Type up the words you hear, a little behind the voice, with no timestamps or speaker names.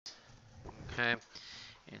Okay,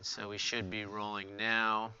 and so we should be rolling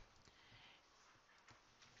now.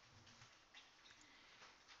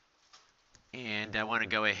 And I want to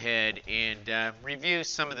go ahead and review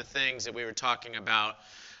some of the things that we were talking about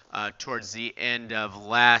towards the end of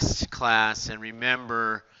last class. And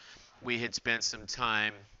remember, we had spent some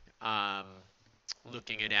time um,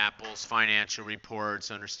 looking at Apple's financial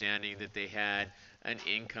reports, understanding that they had an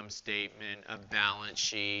income statement, a balance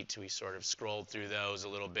sheet. We sort of scrolled through those a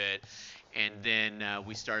little bit. And then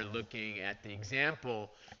we started looking at the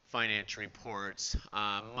example financial reports,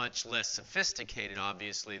 much less sophisticated,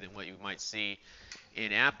 obviously, than what you might see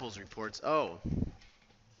in Apple's reports. Oh,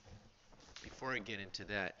 before I get into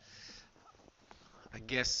that, I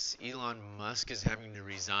guess Elon Musk is having to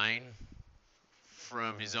resign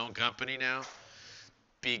from his own company now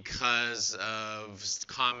because of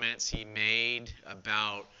comments he made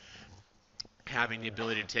about having the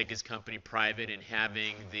ability to take his company private and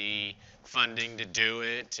having the funding to do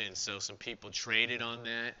it. And so some people traded on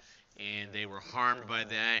that and they were harmed by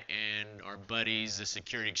that. And our buddies, the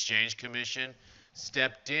Security Exchange Commission,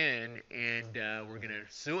 stepped in and we're going to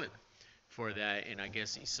sue him for that. And I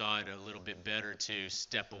guess he saw it a little bit better to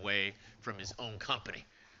step away from his own company,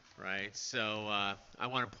 right? So I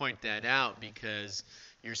want to point that out because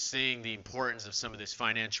you're seeing the importance of some of this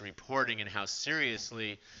financial reporting and how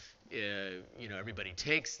seriously everybody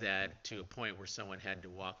takes that to a point where someone had to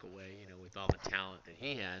walk away, with all the talent that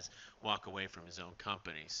he has, walk away from his own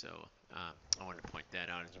company. So I wanted to point that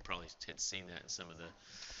out, and you probably had seen that in some of the.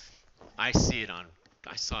 I saw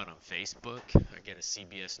it on Facebook. I get a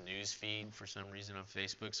CBS News feed for some reason on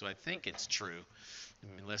Facebook, so I think it's true,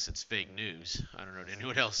 unless it's fake news. I don't know. Did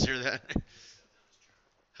anyone else hear that?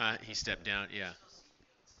 He stepped down. Yeah.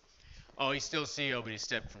 Oh, he's still CEO, but he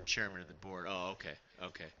stepped from chairman of the board. Oh, okay.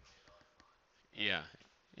 Okay. Yeah.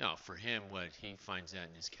 For him, what he finds that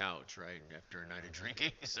in his couch, right, after a night of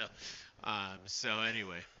drinking. So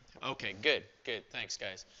anyway, okay, good. Thanks,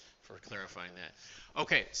 guys, for clarifying that.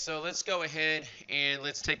 Okay, so let's go ahead and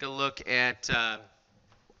let's take a look at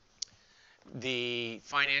the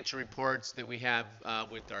financial reports that we have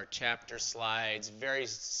with our chapter slides. Very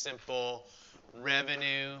simple.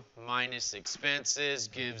 Revenue minus expenses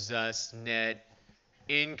gives us net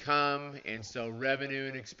income, and so revenue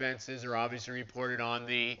and expenses are obviously reported on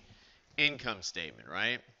the income statement,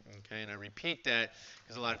 right? Okay, and I repeat that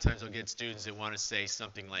because a lot of times I'll get students that want to say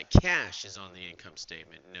something like cash is on the income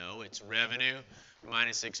statement. No, it's revenue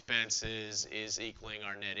minus expenses is equaling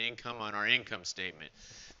our net income on our income statement.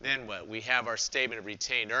 Then what? We have our statement of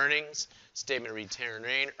retained earnings. Statement of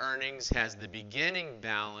retained earnings has the beginning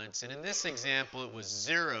balance, and in this example it was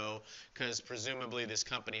zero because presumably this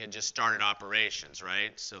company had just started operations,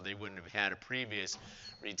 right? So they wouldn't have had a previous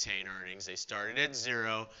retained earnings. They started at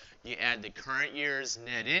zero. You add the current year's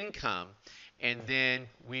net income, and then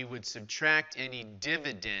we would subtract any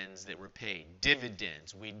dividends that were paid.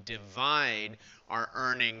 Dividends. We divide our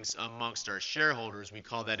earnings amongst our shareholders. We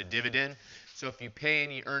call that a dividend. So if you pay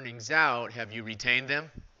any earnings out, have you retained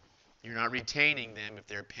them? You're not retaining them if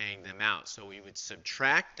they're paying them out. So we would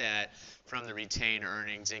subtract that from the retained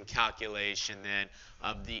earnings in calculation then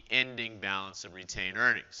of the ending balance of retained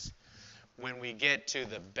earnings. When we get to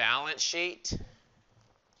the balance sheet,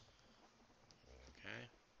 okay,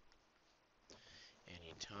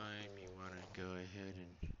 anytime you want to go ahead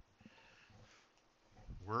and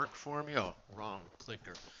work for me, oh, wrong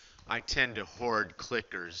clicker. I tend to hoard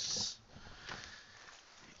clickers,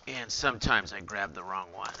 and sometimes I grab the wrong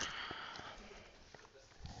one.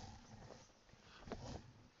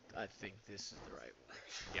 I think this is the right one.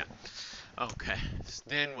 Yeah. Okay.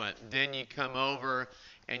 Then what? Then you come over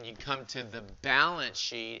and you come to the balance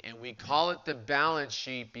sheet, and we call it the balance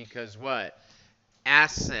sheet because what?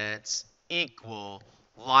 Assets equal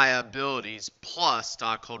liabilities plus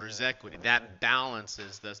stockholders' equity. That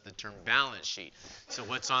balances, thus the term balance sheet. So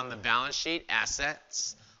what's on the balance sheet?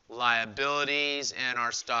 Assets, liabilities, and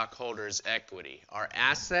our stockholders' equity. Our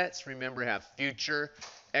assets, remember, have future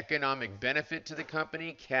economic benefit to the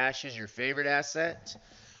company. Cash is your favorite asset.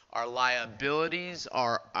 Our liabilities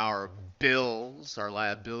are our bills. Our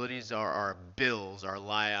liabilities are our bills. Our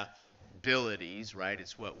liabilities, right?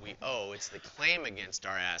 It's what we owe. It's the claim against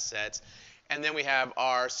our assets. And then we have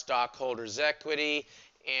our stockholders' equity.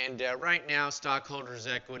 And right now, stockholders'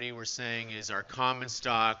 equity, we're saying, is our common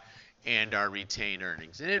stock and our retained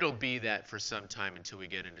earnings. And it'll be that for some time until we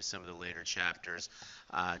get into some of the later chapters.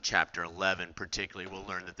 Chapter 11 particularly, we'll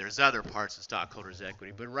learn that there's other parts of stockholders'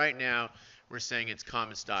 equity. But right now, we're saying it's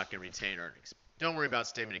common stock and retained earnings. Don't worry about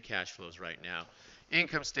statement of cash flows right now.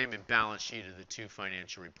 Income statement, balance sheet are the two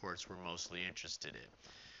financial reports we're mostly interested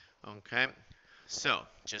in. Okay, so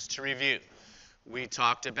just to review, We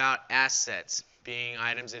talked about assets being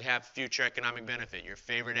items that have future economic benefit. Your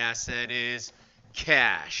favorite asset is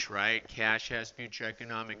cash, right? Cash has future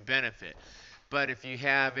economic benefit. But if you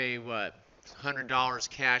have a what, $100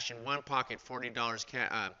 cash in one pocket,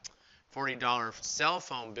 $40 cell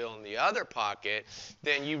phone bill in the other pocket,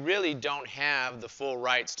 then you really don't have the full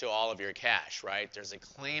rights to all of your cash, right? There's a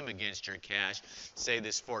claim against your cash, say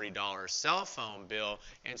this $40 cell phone bill,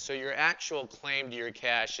 and so your actual claim to your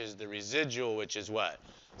cash is the residual, which is what?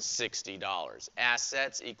 $60.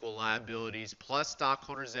 Assets equal liabilities plus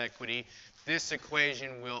stockholders' equity. This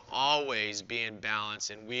equation will always be in balance,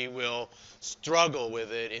 and we will struggle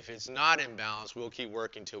with it. If it's not in balance, we'll keep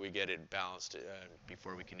working until we get it balanced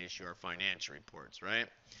before we can issue our financial reports, right?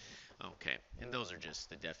 Okay, and those are just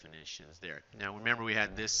the definitions there. Now remember, we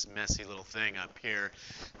had this messy little thing up here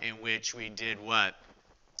in which we did what?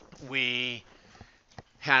 We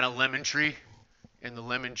had a lemon tree, and the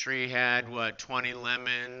lemon tree had what, 20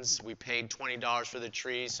 lemons. We paid $20 for the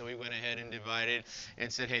tree, so we went ahead and divided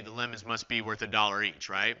and said, hey, the lemons must be worth $1 each,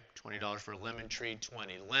 right? $20 for a lemon tree,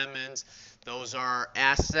 20 lemons. Those are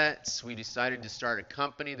assets. We decided to start a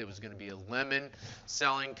company that was going to be a lemon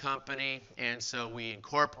selling company, and so we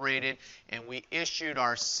incorporated and we issued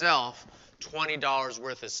ourselves $20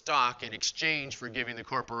 worth of stock in exchange for giving the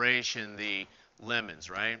corporation the lemons,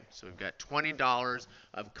 right? So we've got $20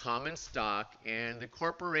 of common stock, and the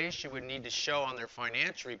corporation would need to show on their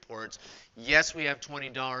financial reports, yes, we have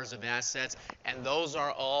 $20 of assets, and those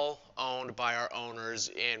are all owned by our owners,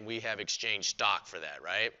 and we have exchanged stock for that,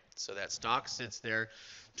 right? So that stock sits there,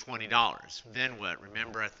 $20. Then what?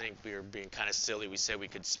 Remember, I think we were being kind of silly. We said we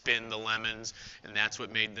could spin the lemons, and that's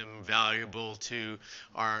what made them valuable to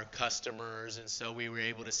our customers, and so we were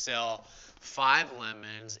able to sell 5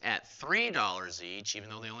 lemons at $3 each, even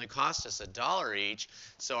though they only cost us $1 each.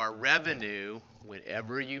 So our revenue,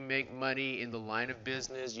 whenever you make money in the line of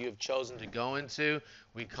business you have chosen to go into,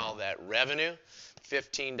 we call that revenue.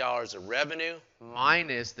 $15 of revenue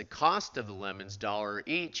minus the cost of the lemons, $1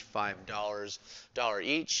 each, $5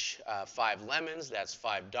 each, 5 lemons, that's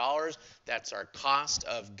 $5. That's our cost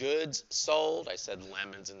of goods sold. I said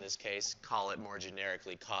lemons in this case, call it more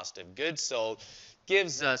generically cost of goods sold.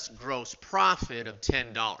 Gives us gross profit of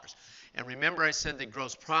 $10. And remember, I said that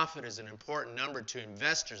gross profit is an important number to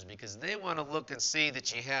investors because they want to look and see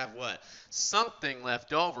that you have what? Something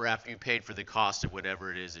left over after you paid for the cost of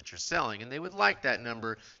whatever it is that you're selling. And they would like that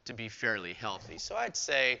number to be fairly healthy. So I'd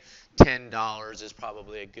say $10 is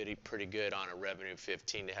probably pretty good on a revenue of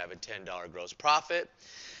 15 to have a $10 gross profit.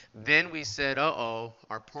 Then we said, uh-oh,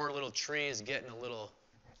 our poor little tree is getting a little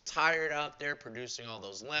tired out there producing all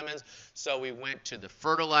those lemons. So we went to the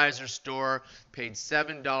fertilizer store, paid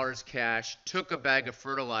 $7 cash, took a bag of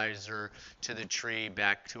fertilizer to the tree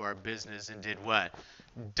back to our business, and did what?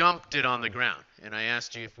 Dumped it on the ground. And I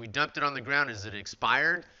asked you, if we dumped it on the ground, is it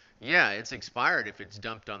expired? Yeah, it's expired if it's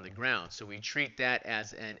dumped on the ground. So we treat that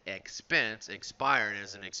as an expense, expired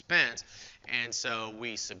as an expense. And so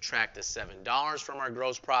we subtract the $7 from our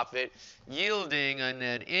gross profit, yielding a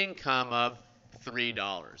net income of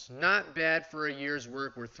 $3. Not bad for a year's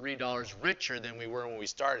work. We're $3 richer than we were when we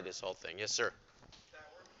started this whole thing. Yes, sir. If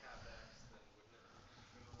that were CapEx, then wouldn't it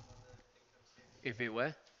be shown on the income statement? If it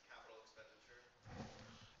what? Capital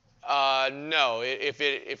expenditure? No.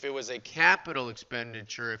 If it was a capital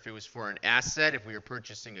expenditure, if it was for an asset, if we were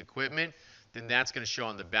purchasing equipment, then that's going to show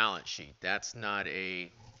on the balance sheet. That's not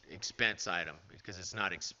a expense item because it's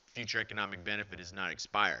not future economic benefit is not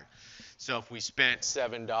expired. So if we spent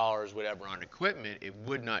 $7 whatever on equipment, it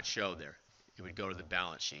would not show there. It would go to the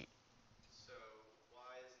balance sheet. So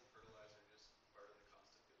why isn't fertilizer just part of the cost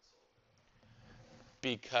of goods sold?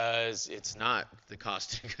 Because it's not the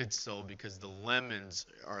cost of goods sold, because the lemons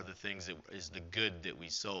are the things that is the good that we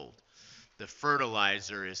sold. The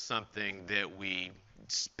fertilizer is something that we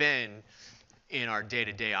spend in our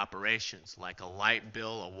day-to-day operations, like a light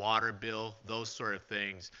bill, a water bill, those sort of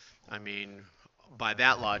things. I mean, by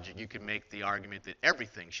that logic, you could make the argument that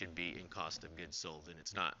everything should be in cost of goods sold, and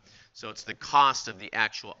it's not. So it's the cost of the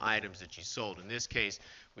actual items that you sold. In this case,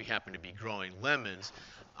 we happen to be growing lemons.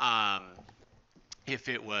 If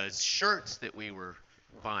it was shirts that we were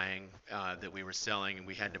buying, that we were selling, and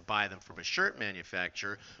we had to buy them from a shirt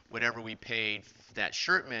manufacturer, whatever we paid that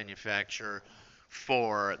shirt manufacturer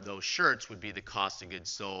for those shirts would be the cost of goods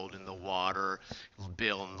sold, and the water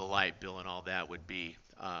bill and the light bill and all that would be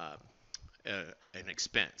an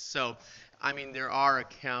expense. So, I mean, there are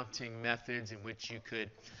accounting methods in which you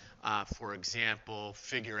could, for example,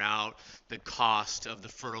 figure out the cost of the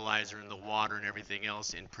fertilizer and the water and everything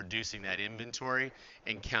else in producing that inventory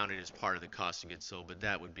and count it as part of the cost of goods sold, but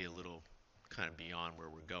that would be a little kind of beyond where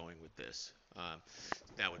we're going with this.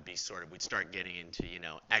 That would be sort of, we'd start getting into,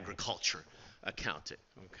 agriculture accounting.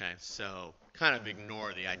 Okay, so kind of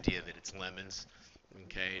ignore the idea that it's lemons.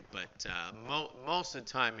 Okay, but most of the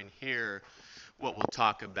time in here, what we'll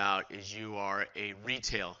talk about is you are a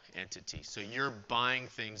retail entity. So you're buying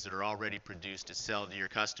things that are already produced to sell to your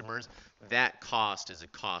customers. That cost is a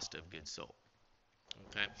cost of goods sold.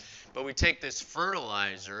 Okay, but we take this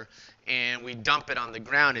fertilizer and we dump it on the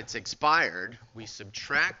ground. It's expired. We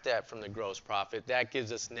subtract that from the gross profit. That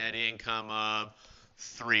gives us net income of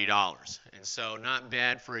 $3. And so not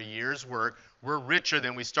bad for a year's work. We're richer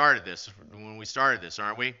than we started this when we started this,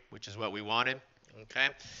 aren't we? Which is what we wanted. Okay,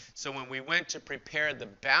 so when we went to prepare the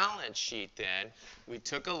balance sheet, then we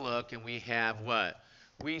took a look and we have what?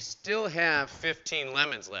 We still have 15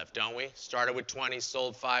 lemons left, don't we? Started with 20,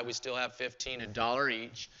 sold 5. We still have 15, $1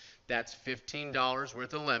 each. That's $15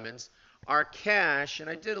 worth of lemons. Our cash, and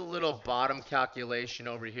I did a little bottom calculation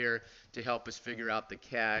over here to help us figure out the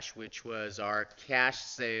cash, which was our cash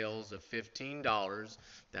sales of $15.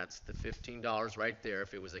 That's the $15 right there.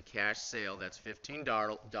 If it was a cash sale, that's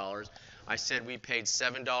 $15. I said we paid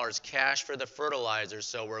 $7 cash for the fertilizer,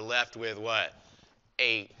 so we're left with what?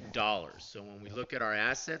 $8. So when we look at our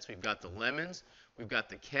assets, we've got the lemons, we've got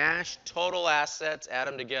the cash. Total assets, add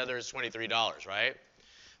them together, is $23, right?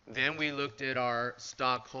 Then we looked at our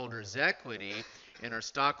stockholders' equity, and our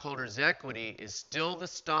stockholders' equity is still the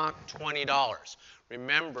stock, $20.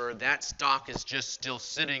 Remember, that stock is just still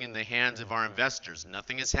sitting in the hands of our investors.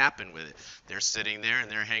 Nothing has happened with it. They're sitting there and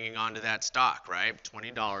they're hanging on to that stock, right?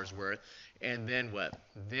 $20 worth. And then what?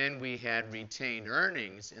 Then we had retained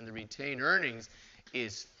earnings, and the retained earnings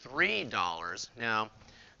is $3. Now,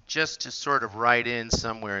 just to sort of write in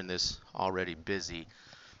somewhere in this already busy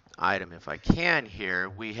item, if I can here,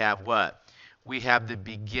 we have what? We have the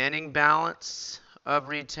beginning balance of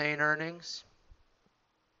retained earnings,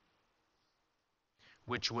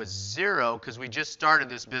 which was 0 because we just started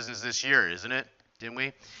this business this year, isn't it? Didn't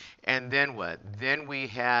we? And then what? Then we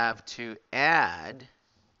have to add,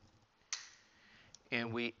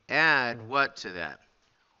 and we add what to that?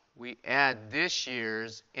 We add this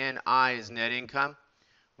year's NI as net income.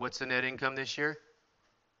 What's the net income this year?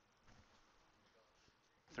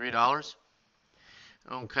 $3.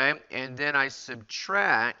 Okay, and then I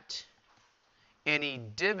subtract any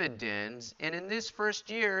dividends, and in this first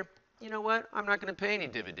year, you know what? I'm not going to pay any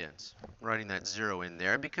dividends. I'm writing that 0 in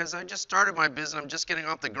there because I just started my business. I'm just getting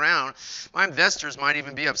off the ground. My investors might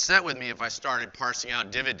even be upset with me if I started parsing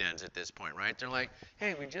out dividends at this point, right? They're like,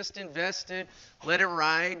 hey, we just invested. Let it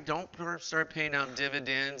ride. Don't start paying out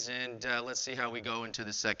dividends, and let's see how we go into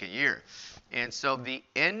the second year. And so the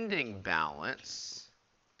ending balance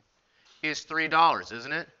is $3,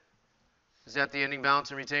 isn't it? Is that the ending balance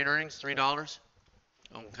in retained earnings, $3?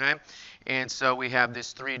 Okay, and so we have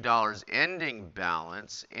this $3 ending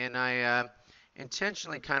balance, and I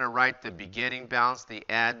intentionally kind of write the beginning balance, the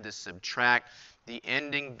add, the subtract, the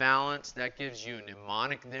ending balance. That gives you a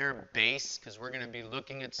mnemonic there, base, because we're going to be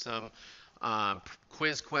looking at some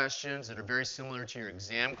quiz questions that are very similar to your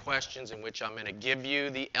exam questions, in which I'm going to give you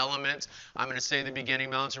the elements. I'm going to say the beginning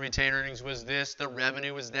balance and retained earnings was this, the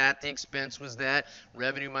revenue was that, the expense was that,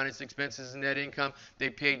 revenue minus expenses is net income. They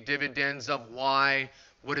paid dividends of Y.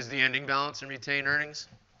 What is the ending balance and retained earnings?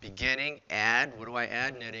 Beginning, add, what do I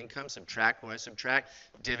add? Net income, subtract, what do I subtract?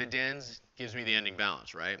 Dividends gives me the ending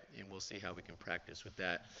balance, right? And we'll see how we can practice with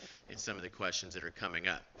that in some of the questions that are coming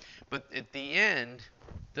up. But at the end,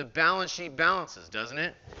 the balance sheet balances, doesn't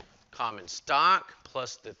it? Common stock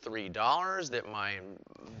plus the $3 that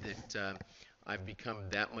I've become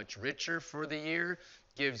that much richer for the year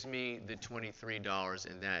gives me the $23,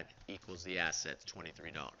 and that equals the assets,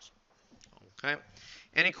 $23. Okay?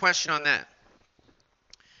 Any question on that?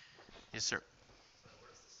 Yes, sir. So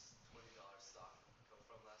where does this $20 stock come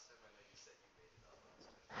from last time? I know you said you made it up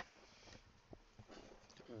last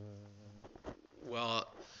time.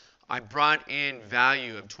 Well, I brought in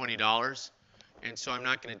value of $20, and so I'm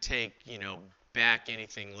not going to take, back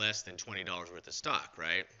anything less than $20 worth of stock,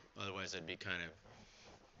 right? Otherwise, I'd be kind of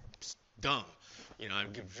dumb. I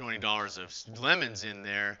give $20 of lemons in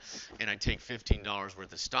there, and I take $15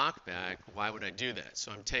 worth of stock back. Why would I do that?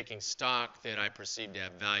 So I'm taking stock that I perceive to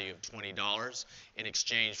have value of $20 in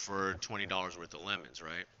exchange for $20 worth of lemons,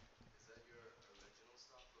 right? Is that your original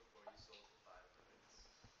stock before you sold the 5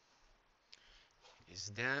 lemons?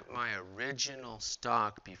 Is that my original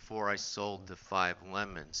stock before I sold the 5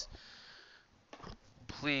 lemons?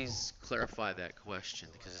 Please clarify that question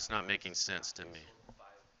because it's not making sense to me. Sold 5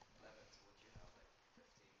 lemons, would you have like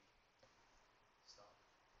 15 stock?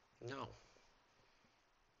 No.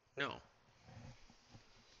 No.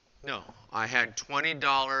 No, I had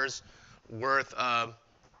 $20 worth of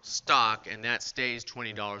stock, and that stays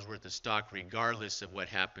 $20 worth of stock regardless of what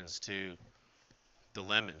happens to the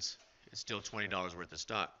lemons. It's still $20 worth of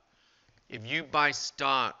stock. If you buy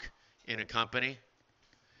stock in a company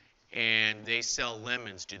and they sell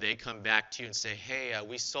lemons, do they come back to you and say, hey,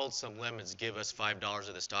 we sold some lemons, give us $5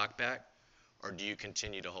 of the stock back? Or do you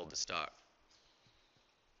continue to hold the stock?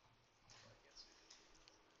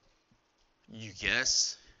 You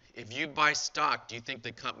guess? If you buy stock, do you think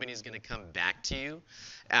the company is going to come back to you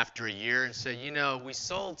after a year and say, you know, we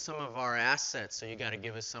sold some of our assets, so you got to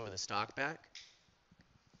give us some of the stock back?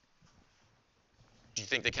 Do you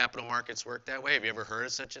think the capital markets work that way? Have you ever heard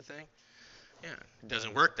of such a thing? Yeah, it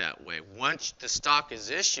doesn't work that way. Once the stock is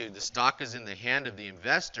issued, the stock is in the hand of the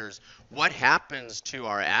investors. What happens to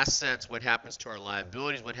our assets, what happens to our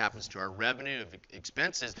liabilities, what happens to our revenue,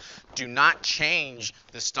 expenses, do not change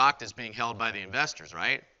the stock that's being held by the investors,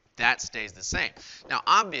 right? That stays the same. Now,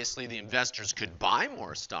 obviously, the investors could buy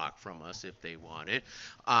more stock from us if they wanted.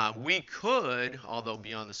 We could, although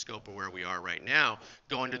beyond the scope of where we are right now,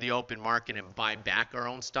 go into the open market and buy back our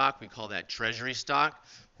own stock. We call that treasury stock,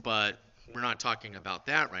 but we're not talking about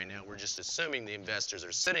that right now. We're just assuming the investors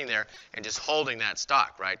are sitting there and just holding that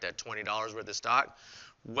stock, right? That $20 worth of stock.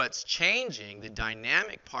 What's changing, the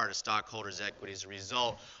dynamic part of stockholders' equity as a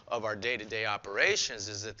result of our day-to-day operations,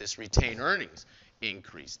 is that this retained earnings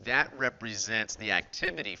increase. That represents the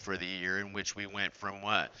activity for the year in which we went from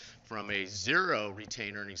what? From a 0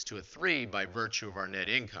 retained earnings to a 3 by virtue of our net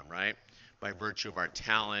income, right? By virtue of our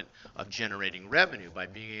talent of generating revenue, by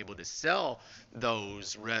being able to sell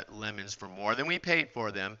those lemons for more than we paid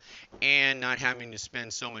for them and not having to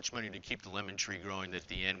spend so much money to keep the lemon tree growing that at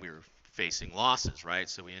the end we were facing losses, right?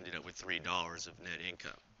 So we ended up with $3 of net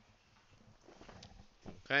income.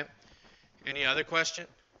 Okay? Any other question?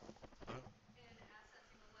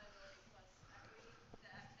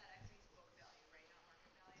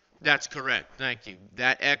 That's correct. Thank you.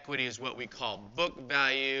 That equity is what we call book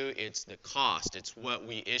value. It's the cost. It's what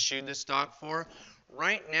we issued the stock for.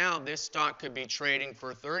 Right now, this stock could be trading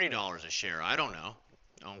for $30 a share. I don't know.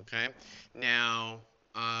 Okay. Now,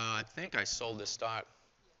 I think I sold this stock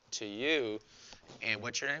to you. And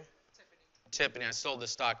what's your name? Tiffany. I sold the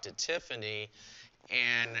stock to Tiffany.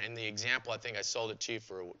 And in the example, I think I sold it to you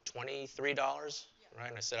for $23, right?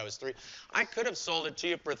 And I said I was $3. I could have sold it to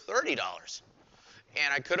you for $30.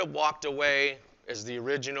 And I could have walked away as the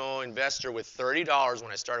original investor with $30 when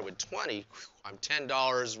I started with 20. I'm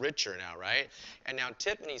 $10 richer now, right? And now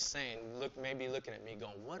Tiffany's saying, maybe looking at me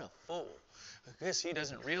going, what a fool. I guess he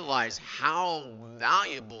doesn't realize how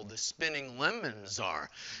valuable the spinning lemons are.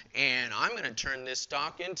 And I'm going to turn this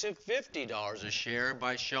stock into $50 a share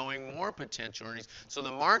by showing more potential earnings. So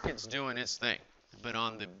the market's doing its thing. But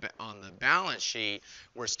on the balance sheet,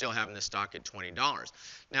 we're still having the stock at $20.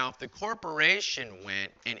 Now, if the corporation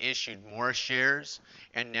went and issued more shares,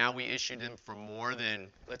 and now we issued them for more than,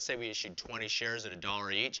 let's say we issued 20 shares at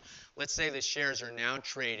 $1 each, let's say the shares are now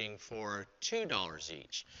trading for $2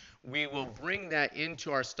 each. We will bring that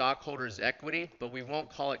into our stockholders' equity, but we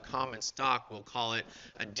won't call it common stock. We'll call it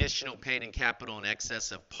additional paid-in capital in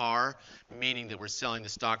excess of par, meaning that we're selling the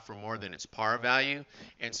stock for more than its par value.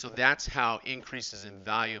 And so that's how increases in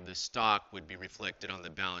value of the stock would be reflected on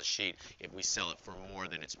the balance sheet if we sell it for more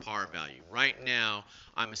than its par value. Right now,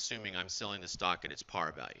 I'm assuming I'm selling the stock at its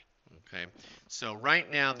par value. Okay, so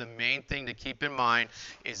right now the main thing to keep in mind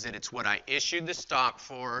is that it's what I issued the stock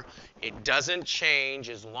for. It doesn't change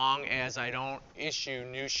as long as I don't issue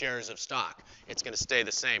new shares of stock. It's going to stay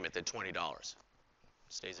the same at the $20. It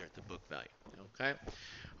stays there at the book value. Okay,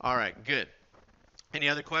 all right, good. Any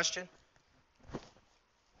other question?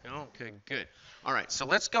 No? Okay, good. All right, so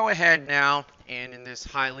let's go ahead now, and in this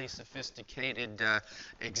highly sophisticated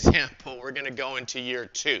example, we're going to go into year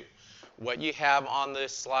 2. What you have on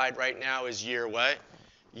this slide right now is year what?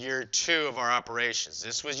 Year 2 of our operations.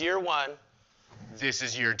 This was year 1. This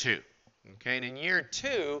is year 2. Okay, and in year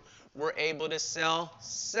 2, we're able to sell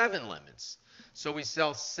 7 lemons. So we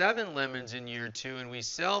sell 7 lemons in year 2, and we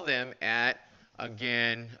sell them at,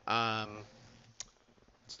 again,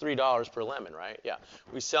 it's $3 per lemon, right? Yeah.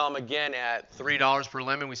 We sell them again at $3 per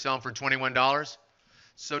lemon. We sell them for $21.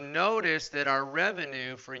 So notice that our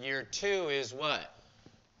revenue for year 2 is what?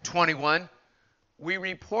 21. We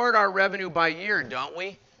report our revenue by year, don't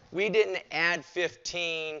we? We didn't add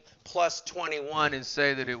 15 plus 21 and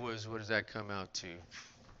say that it was, what does that come out to?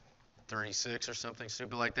 36 or something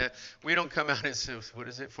stupid like that. We don't come out and say, what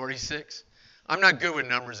is it, 46? I'm not good with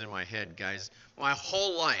numbers in my head, guys. My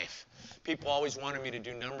whole life, people always wanted me to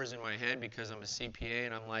do numbers in my head because I'm a CPA,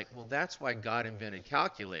 and I'm like, well, that's why God invented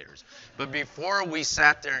calculators. But before we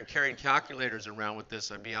sat there and carried calculators around with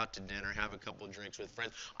this, I'd be out to dinner, have a couple of drinks with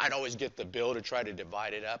friends. I'd always get the bill to try to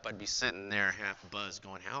divide it up. I'd be sitting there half buzzed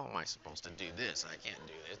going, how am I supposed to do this? I can't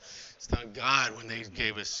do this. It's not God when they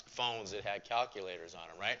gave us phones that had calculators on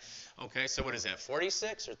them, right? Okay, so what is that,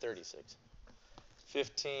 46 or 36?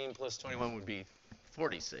 15 plus 21 would be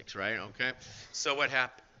 46, right? Okay. So what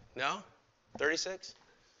happened? No? 36?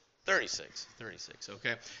 36,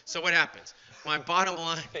 okay. So what happens? My bottom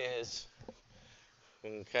line is,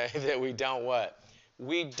 okay, that we don't what?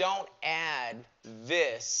 We don't add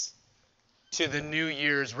this to the new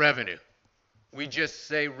year's revenue. We just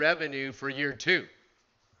say revenue for year 2.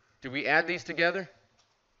 Do we add these together?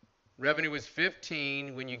 Revenue is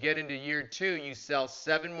 15. When you get into year 2, you sell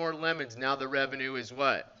 7 more lemons. Now the revenue is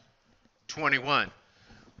what? 21.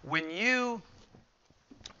 When you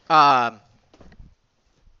tell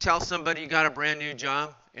somebody you got a brand new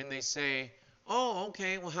job and they say, oh,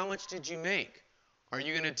 okay, well, how much did you make? Are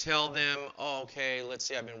you going to tell them, oh, okay, let's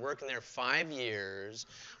see, I've been working there 5 years.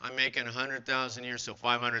 I'm making 100,000 a year, so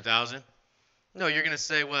 500,000? No, you're going to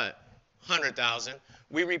say what? 100,000.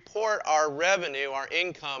 We report our revenue, our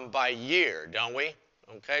income by year, don't we?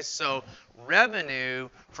 Okay, so revenue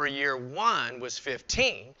for year 1 was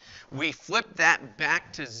 15. We flip that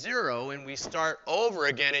back to 0 and we start over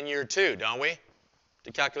again in year 2, don't we?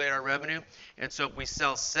 To calculate our revenue. And so if we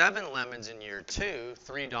sell 7 lemons in year 2,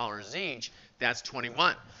 $3 each, that's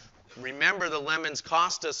 21. Remember, the lemons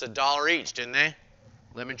cost us $1 each, didn't they?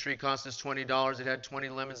 Lemon tree cost us $20. It had 20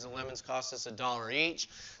 lemons. The lemons cost us $1 each.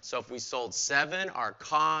 So if we sold 7, our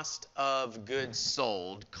cost of goods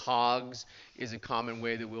sold, COGS is a common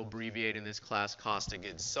way that we'll abbreviate in this class, cost of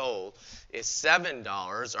goods sold, is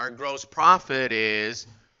 $7. Our gross profit is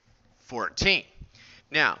 14.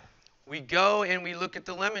 Now, we go and we look at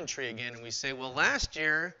the lemon tree again and we say, well, last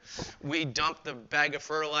year we dumped the bag of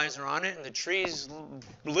fertilizer on it and the trees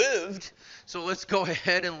lived. So let's go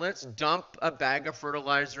ahead and let's dump a bag of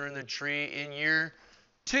fertilizer in the tree in year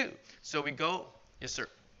 2. So we go, yes, sir.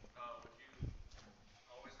 Would you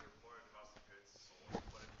always report cost of goods sold?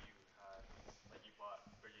 What if you had, like you bought,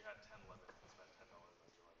 or you had 10 lemons and spent $10 on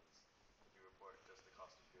your lemons? Would you report just the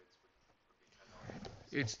cost of goods would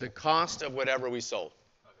be $10? It's the cost of whatever we sold.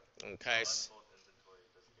 Okay. Unsold inventory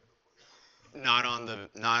doesn't get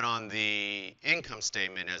reported. Not on the income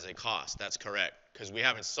statement as a cost. That's correct, because we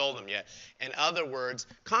haven't sold them yet. In other words,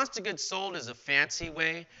 cost of goods sold is a fancy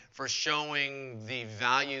way for showing the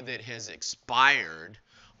value that has expired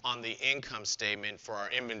on the income statement for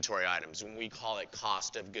our inventory items. And we call it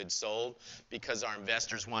cost of goods sold because our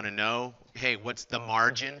investors want to know, hey, what's the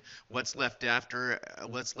margin? What's left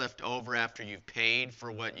over after you've paid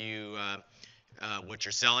for what you're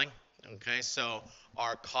selling? Okay, so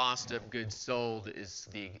our cost of goods sold is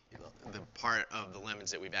the part of the lemons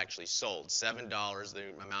that we've actually sold. $7, the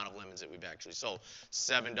amount of lemons that we've actually sold.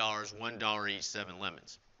 $7, $1 each, 7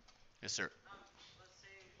 lemons. Yes, sir. Let's say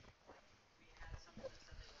we had someone that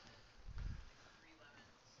said they wanted like 3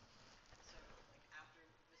 lemons, and so like after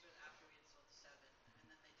this was after we had sold 7, and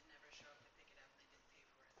then they didn't ever show up to pick it up, and they didn't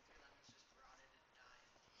pay for it. The 3 lemons just rotted and died.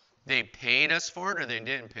 They paid us for it, or they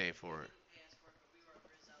didn't pay for it? They didn't pay us for it, but we were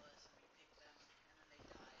overzealous and we picked them, and then they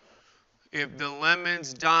died. If the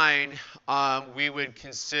lemons died, we would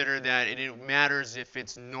consider that it matters if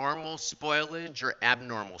it's normal spoilage or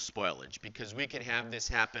abnormal spoilage, because we can have this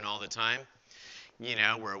happen all the time,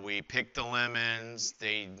 where we pick the lemons,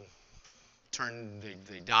 they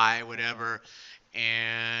die, whatever,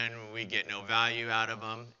 and we get no value out of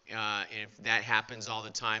them. If that happens all the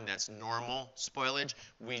time, that's normal spoilage.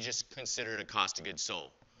 We just consider it a cost of goods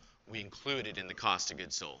sold. We include it in the cost of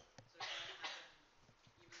goods sold.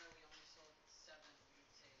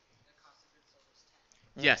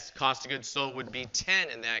 Yes, cost of goods sold would be 10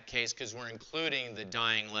 in that case because we're including the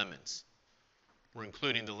dying lemons. We're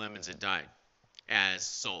including the lemons that died as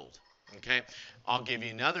sold. Okay? I'll give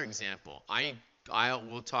you another example.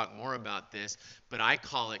 We'll talk more about this, but I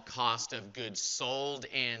call it cost of goods sold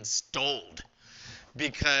and stoled.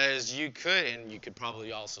 Because you could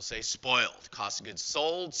probably also say spoiled. Cost of goods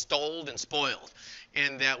sold, stoled, and spoiled.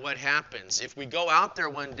 And that what happens, if we go out there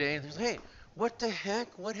one day and hey, what the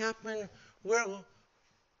heck? What happened?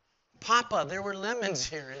 Papa, there were lemons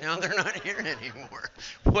here, and now they're not here anymore.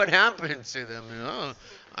 What happened to them? Oh,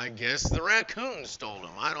 I guess the raccoon stole them.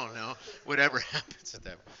 I don't know. Whatever happens to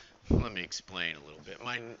them. Let me explain a little bit.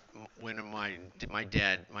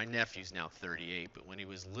 My nephew's now 38, but when he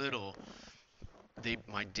was little,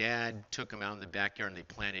 my dad took them out in the backyard and they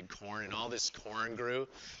planted corn, and all this corn grew.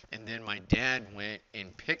 And then my dad went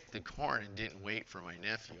and picked the corn and didn't wait for my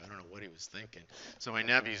nephew. I don't know what he was thinking. So my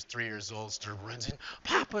nephew's 3 years old, started running in,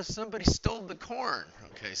 Papa, somebody stole the corn.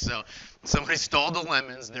 Okay, so somebody stole the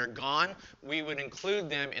lemons. They're gone. We would include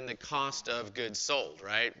them in the cost of goods sold,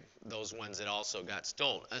 right? Those ones that also got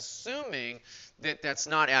stolen, assuming that that's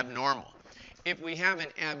not abnormal. If we have an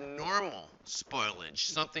abnormal spoilage,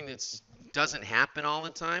 something that doesn't happen all the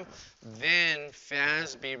time, then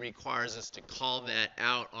FASB requires us to call that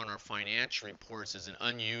out on our financial reports as an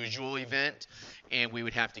unusual event, and we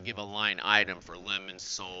would have to give a line item for lemons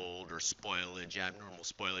sold or spoilage, abnormal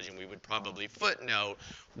spoilage, and we would probably footnote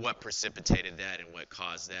what precipitated that and what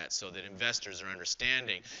caused that so that investors are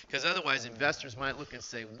understanding. Because otherwise, investors might look and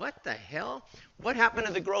say, what the hell? What happened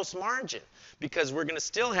to the gross margin? Because we're going to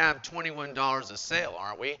still have $21 a sale,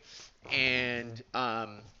 aren't we? And,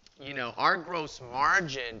 our gross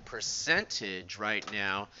margin percentage right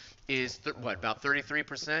now is, about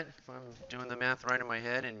 33%, if I'm doing the math right in my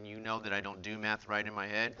head, and you know that I don't do math right in my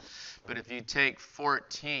head. But if you take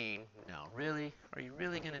 14, no, really? Are you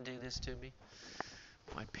really going to do this to me?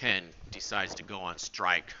 My pen decides to go on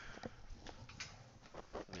strike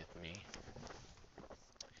with me.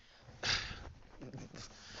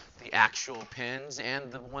 The actual pens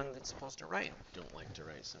and the one that's supposed to write don't like to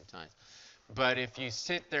write sometimes. But if you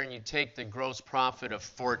sit there and you take the gross profit of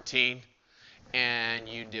 14 and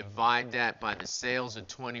you divide that by the sales of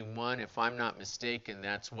 21, if I'm not mistaken,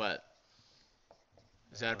 that's what?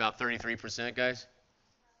 Is that about 33%, guys?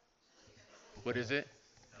 What is it?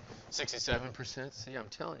 67%? See, I'm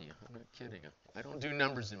telling you, I'm not kidding. I don't do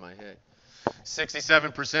numbers in my head.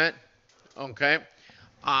 67%? Okay.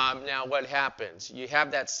 Now, what happens? You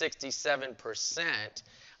have that 67%.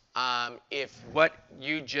 If what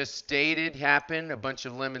you just stated happened, a bunch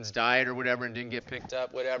of lemons died or whatever and didn't get picked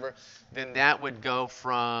up, whatever, then that would go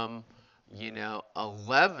from,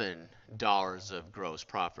 $11 of gross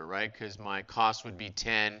profit, right? Because my cost would be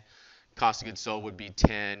 10, cost of goods sold would be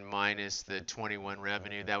 10 minus the 21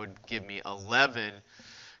 revenue. That would give me 11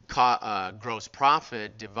 gross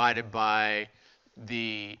profit divided by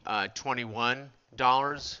the $21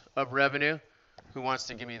 of revenue. Who wants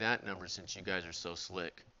to give me that number since you guys are so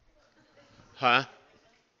slick? Huh?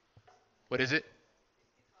 What is it?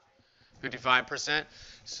 55%.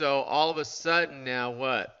 So all of a sudden now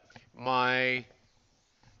what? My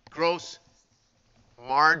gross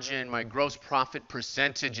margin, my gross profit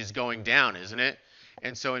percentage is going down, isn't it?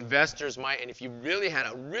 And so investors might, and if you really had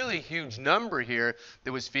a really huge number here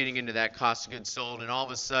that was feeding into that cost of goods sold, and all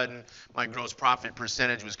of a sudden my gross profit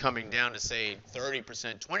percentage was coming down to say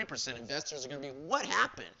 30%, 20%, investors are going to be, what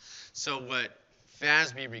happened? So what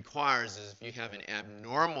FASB requires is if you have an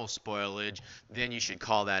abnormal spoilage, then you should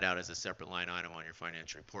call that out as a separate line item on your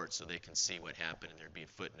financial report so they can see what happened and there'd be a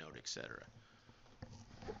footnote, etc.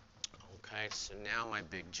 Okay, so now my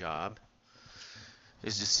big job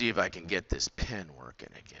is to see if I can get this pen working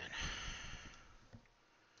again.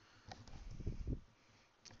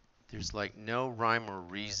 There's like no rhyme or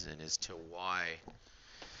reason as to why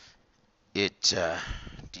it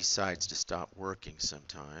decides to stop working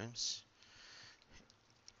sometimes.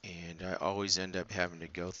 And I always end up having to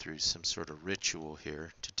go through some sort of ritual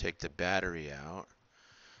here to take the battery out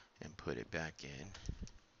and put it back in.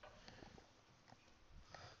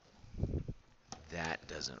 That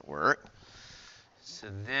doesn't work. So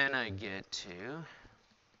then I get to